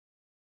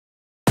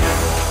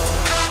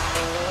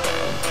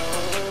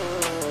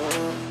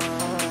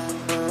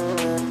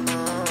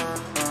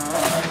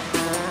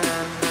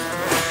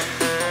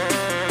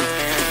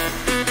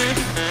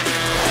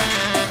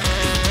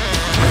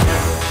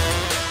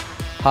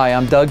Hi,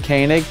 I'm Doug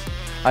Koenig.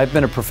 I've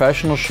been a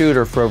professional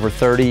shooter for over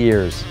 30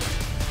 years.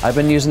 I've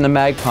been using the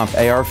MagPump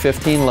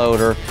AR-15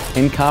 loader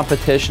in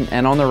competition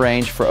and on the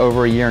range for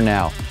over a year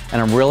now,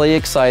 and I'm really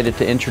excited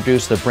to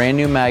introduce the brand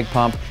new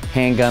MagPump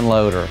handgun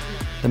loader.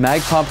 The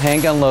MagPump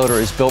handgun loader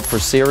is built for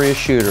serious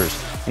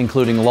shooters,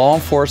 including law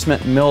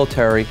enforcement,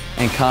 military,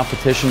 and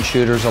competition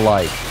shooters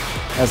alike.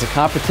 As a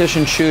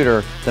competition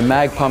shooter, the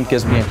MagPump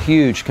gives me a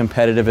huge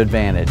competitive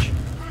advantage.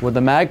 With the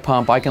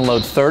MagPump, I can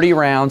load 30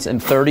 rounds in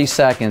 30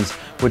 seconds,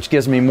 which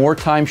gives me more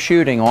time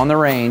shooting on the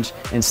range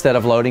instead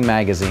of loading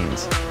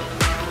magazines.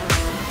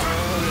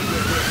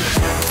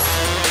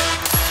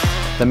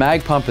 The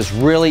MagPump is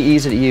really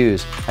easy to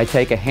use. I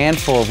take a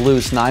handful of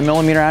loose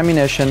 9mm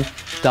ammunition,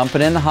 dump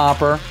it in the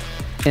hopper,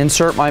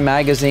 insert my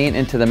magazine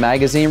into the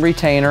magazine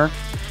retainer,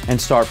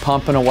 and start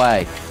pumping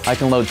away. I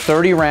can load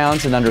 30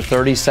 rounds in under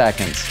 30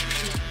 seconds.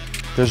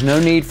 There's no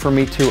need for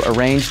me to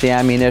arrange the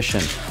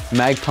ammunition.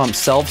 MagPump's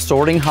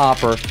self-sorting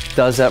hopper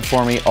does that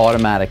for me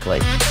automatically.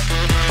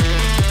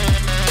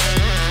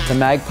 The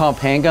MagPump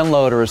handgun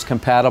loader is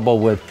compatible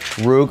with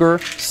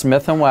Ruger,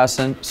 Smith &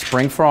 Wesson,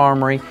 Springfield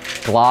Armory,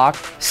 Glock,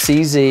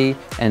 CZ,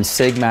 and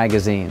SIG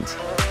magazines.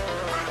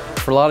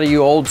 For a lot of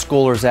you old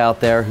schoolers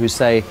out there who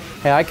say,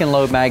 hey, I can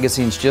load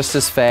magazines just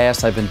as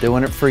fast, I've been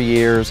doing it for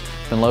years,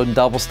 been loading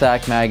double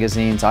stack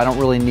magazines, I don't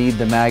really need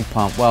the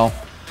MagPump. Well,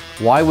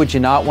 why would you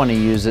not want to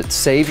use it?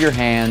 Save your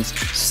hands,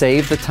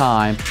 save the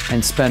time,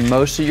 and spend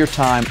most of your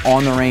time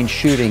on the range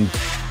shooting.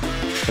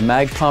 The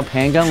MagPump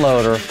handgun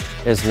loader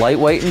is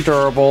lightweight and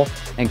durable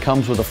and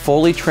comes with a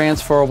fully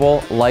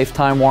transferable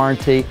lifetime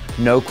warranty,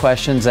 no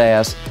questions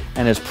asked,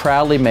 and is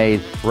proudly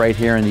made right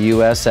here in the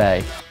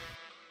USA.